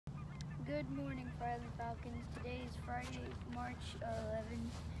Good morning, Friday Falcons. Today is Friday, March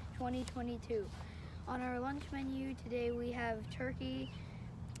 11, 2022. On our lunch menu today we have turkey,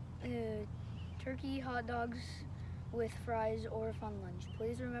 hot dogs with fries, or a fun lunch.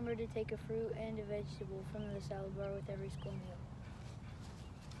 Please remember to take a fruit and a vegetable from the salad bar with every school meal.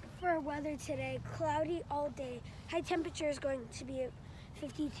 For our weather today, cloudy all day. High temperature is going to be at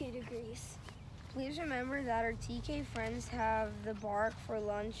 52 degrees. Please remember that our TK friends have the park for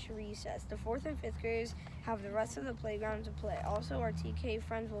lunch recess. The 4th and 5th graders have the rest of the playground to play. Also, our TK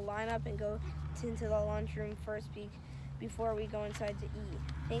friends will line up and go into the lunchroom first before we go inside to eat.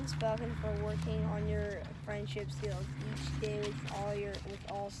 Thanks, Falcon, for working on your friendship skills each day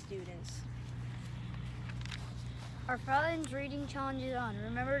with all students. Our Falcons reading challenge is on.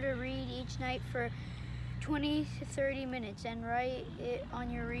 Remember to read each night for 20 to 30 minutes and write it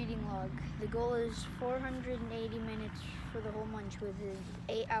on your reading log. The goal is 480 minutes for the whole month, with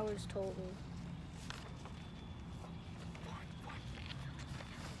 8 hours total.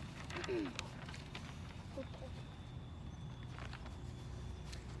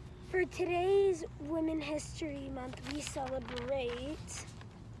 For today's Women History Month, we celebrate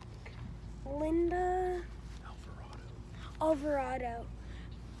Linda Alvarado.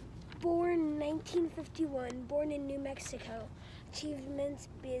 Born 1951, born in New Mexico, achievements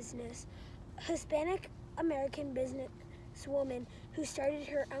business, Hispanic American businesswoman who started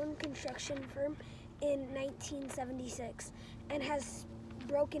her own construction firm in 1976 and has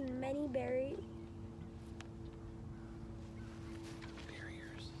broken many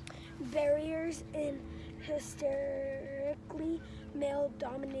barriers in historically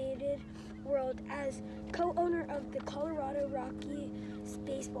male-dominated world as co-owner of the Colorado Rockies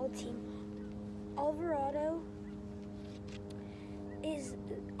baseball team. Alvarado is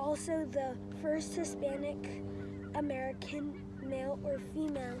also the first Hispanic American male or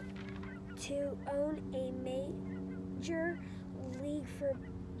female to own a major league for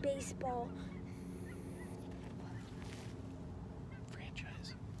baseball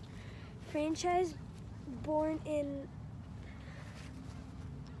franchise. Born in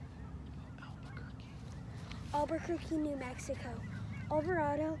Albuquerque, New Mexico,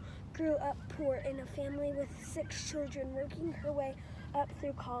 Alvarado grew up poor in a family with 6 children, working her way up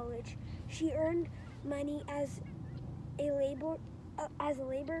through college. She earned money as a labor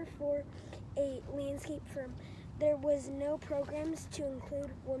for a landscape firm. There was no programs to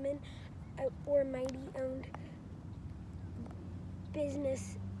include women or minority-owned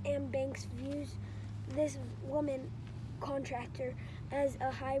business, and banks views this woman contractor as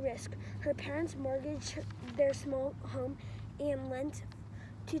a high risk. Her parents mortgaged their small home and lent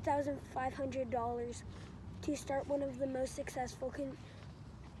 $2,500 to start one of the most successful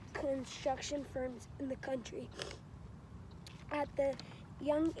construction firms in the country. At the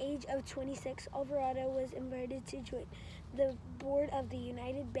young age of 26, Alvarado was invited to join the board of the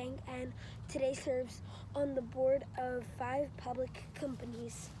United Bank and today serves on the board of 5 public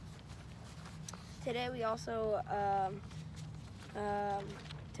companies. Today we also,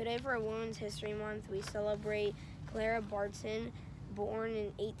 today for Women's History Month, we celebrate Clara Barton, born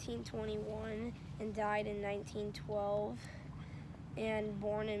in 1821 and died in 1912, and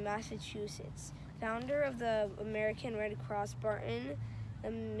born in Massachusetts. Founder of the American Red Cross, Barton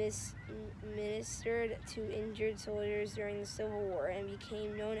ministered to injured soldiers during the Civil War and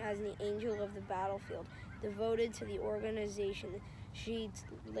became known as the Angel of the Battlefield. Devoted to the organization, she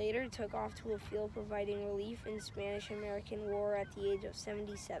later took off to a field providing relief in Spanish-American War at the age of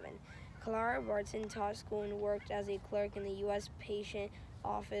 77. Clara Barton taught school and worked as a clerk in the U.S. Patent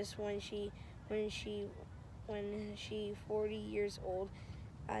Office when she 40 years old.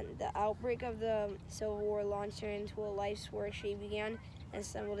 And the outbreak of the Civil War launched her into a life's work. She began and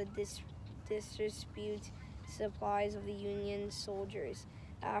assembled a distribute supplies of the Union soldiers.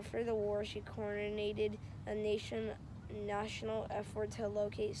 After the war, she coordinated a national effort to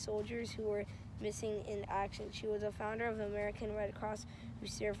locate soldiers who were missing in action. She was a founder of the American Red Cross, who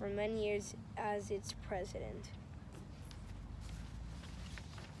served for many years as its president.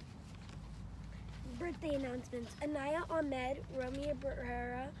 Birthday announcements: Anaya Ahmed, Romeo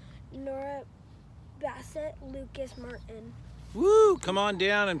Barrera, Nora Bassett, Lucas Martin. Woo! Come on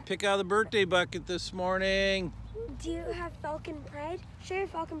down and pick out the birthday bucket this morning. Do you have Falcon Pride? Share your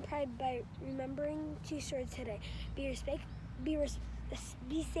Falcon Pride by remembering 2 words today. Be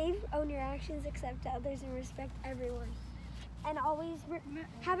safe, own your actions, accept others, and respect everyone. And always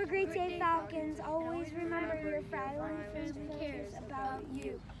have a great day, Falcons. Always remember your fragile friends cares about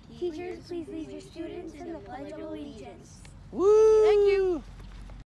you. Teachers, please lead your students in the Pledge of Allegiance. Woo! Thank you.